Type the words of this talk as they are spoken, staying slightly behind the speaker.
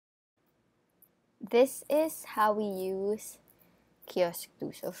this is how we use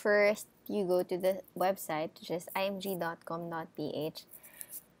Kiosk2. So first, you go to the website, which is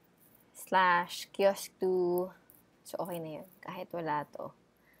img.com.ph/kiosk2. So, okay na yun. Kahit wala to,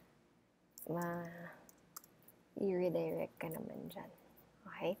 i-redirect ka naman dyan.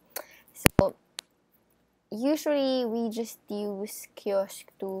 Okay? So, usually, we just use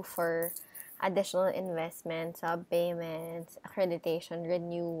Kiosk2 for additional investment, sub-payments, accreditation,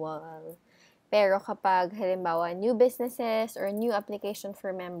 renewal. Pero kapag, halimbawa, new businesses or new application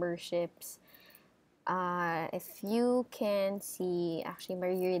for memberships, if you can see, actually,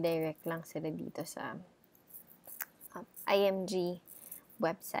 redirect lang sila dito sa IMG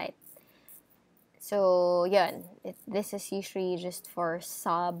website. So, yun. This is usually just for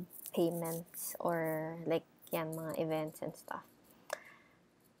sub payments or like, yan, mga events and stuff.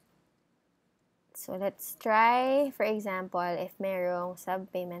 So, let's try, for example, if merong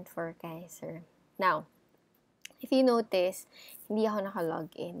sub-payment for Kaiser. Now, if you notice, hindi ako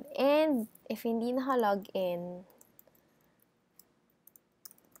naka-login. And, if hindi naka-login,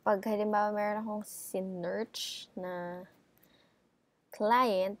 pag halimbawa meron akong sinearch na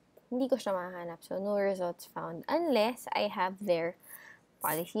client, hindi ko siya mahanap. So, no results found unless I have their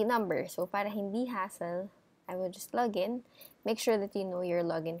policy number. So, para hindi hassle, I will just log in. Make sure that you know your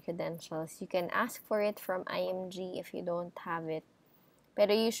login credentials. You can ask for it from IMG if you don't have it. Pero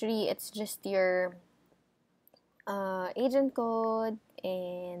usually, it's just your agent code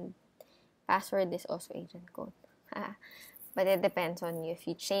and password is also agent code. But it depends on you. If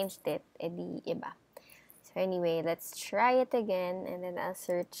you changed it, edi iba. So anyway, let's try it again and then I'll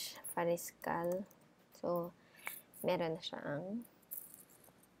search Fariscal. So, meron na siyang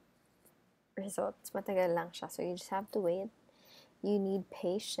results. Matagal lang siya. So, you just have to wait. You need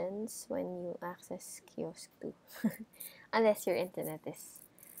patience when you access Kiosk2. Unless your internet is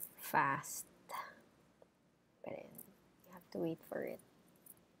fast. But you have to wait for it.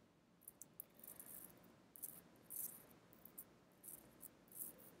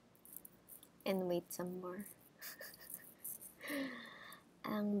 And wait some more.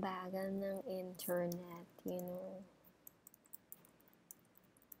 Ang bagal ng internet, you know.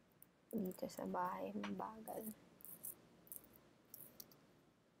 Dito sa bahay, mabagal.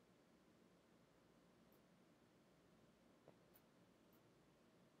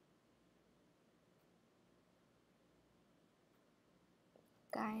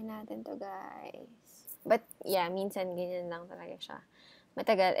 Kaya natin to, guys. But, yeah, minsan ganyan lang talaga siya.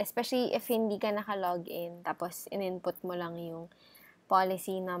 Matagal, especially if hindi ka naka-login, tapos in-input mo lang yung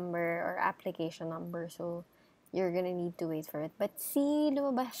policy number or application number. So, you're gonna need to wait for it. But see,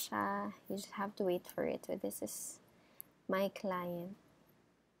 lumabas siya. You just have to wait for it. So, this is my client.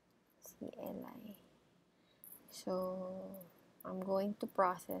 CLI. So, I'm going to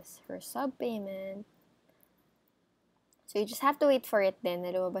process her sub-payment. So, you just have to wait for it then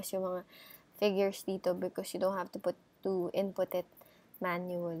na lumabas yung mga figures dito because you don't have to input it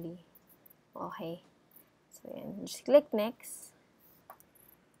manually. Okay. So, yan. Just click next.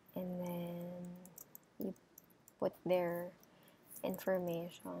 And then, you put their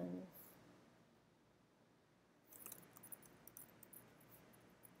information.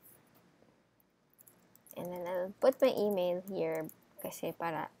 And then, I'll put my email here kasi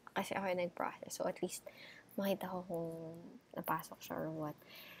ako yung nag-process. So, at least, makita ko kung napasok siya or what.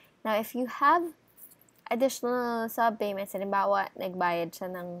 Now, if you have additional sub-payments, halimbawa, nagbayad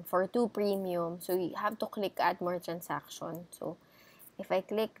siya for 2 premium, so you have to click add more transaction. So, if I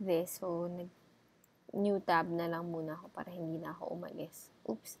click this, so, new tab na lang muna ako para hindi na ako umalis.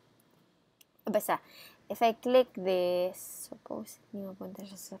 Oops. Basta, if I click this, suppose, hindi mapunta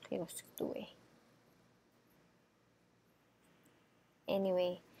siya sa Kiosk2 eh.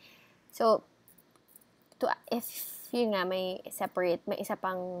 Anyway, so, if yun nga, may isa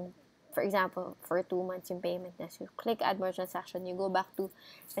pang, for example, for 2 months yung payment na. So, click add more transaction. You go back to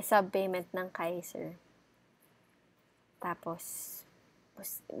the sub-payment ng Kaiser. Tapos,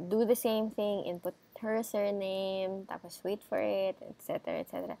 do the same thing, input her surname, tapos wait for it, etc.,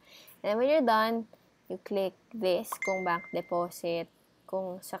 etc. And then when you're done, you click this kung bank deposit.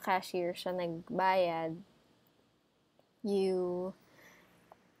 Kung sa cashier siya nagbayad, you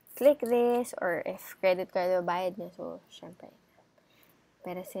click this, or if credit card o bayad niya, so, syempre.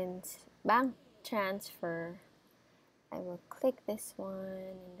 Pero since bank transfer, I will click this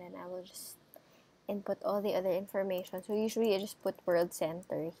one, and then I will just input all the other information. So, usually, I just put World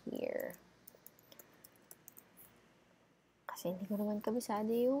Center here. Kasi hindi ko naman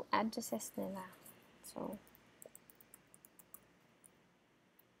kabisado yung addresses nila. So,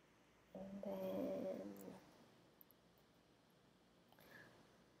 and then,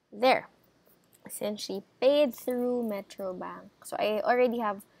 there. since she paid through Metro Bank. So I already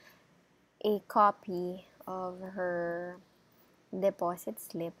have a copy of her deposit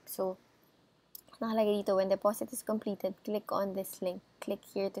slip. So nakalagay dito, when deposit is completed, click on this link. Click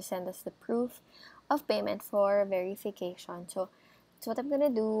here to send us the proof of payment for verification. So that's what I'm gonna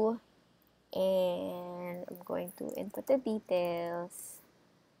do. And I'm going to input the details.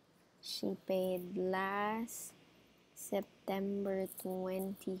 She paid last September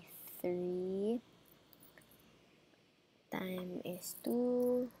 23. Time is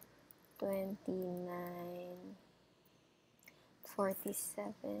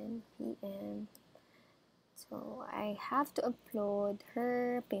 2:29:47 p.m. So I have to upload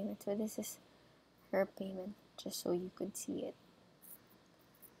her payment. So this is her payment, just so you could see it.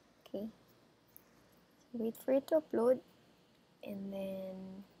 Okay. So wait for it to upload, and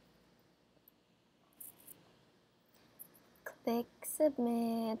then click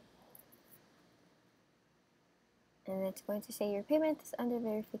submit. And it's going to say your payment is under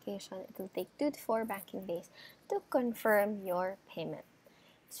verification. It will take 2 to 4 banking days to confirm your payment.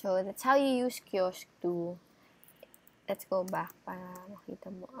 So that's how you use Kiosk2. Let's go back para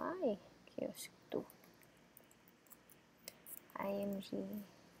makita mo. Ay, Kiosk2. IMG.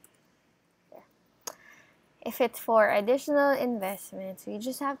 Yeah. If it's for additional investments, you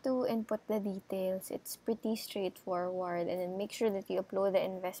just have to input the details. It's pretty straightforward. And then make sure that you upload the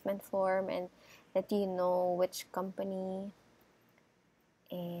investment form and that you know which company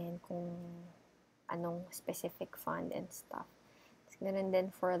and kung anong specific fund and stuff. Ganun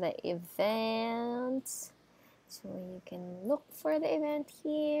din for the events. So you can look for the event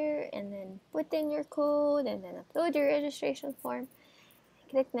here and then put in your code and then upload your registration form.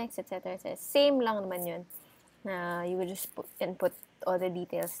 Click next, etc. Same lang naman yun. You would just input all the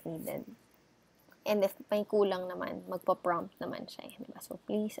details needed. And if may kulang naman, magpa-prompt naman siya. Diba? So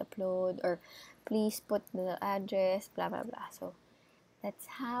please upload or please put the address, blah, blah, blah. So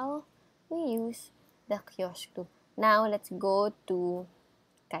that's how we use the Kiosk2. Now, let's go to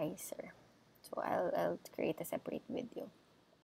Kaiser. So I'll create a separate video.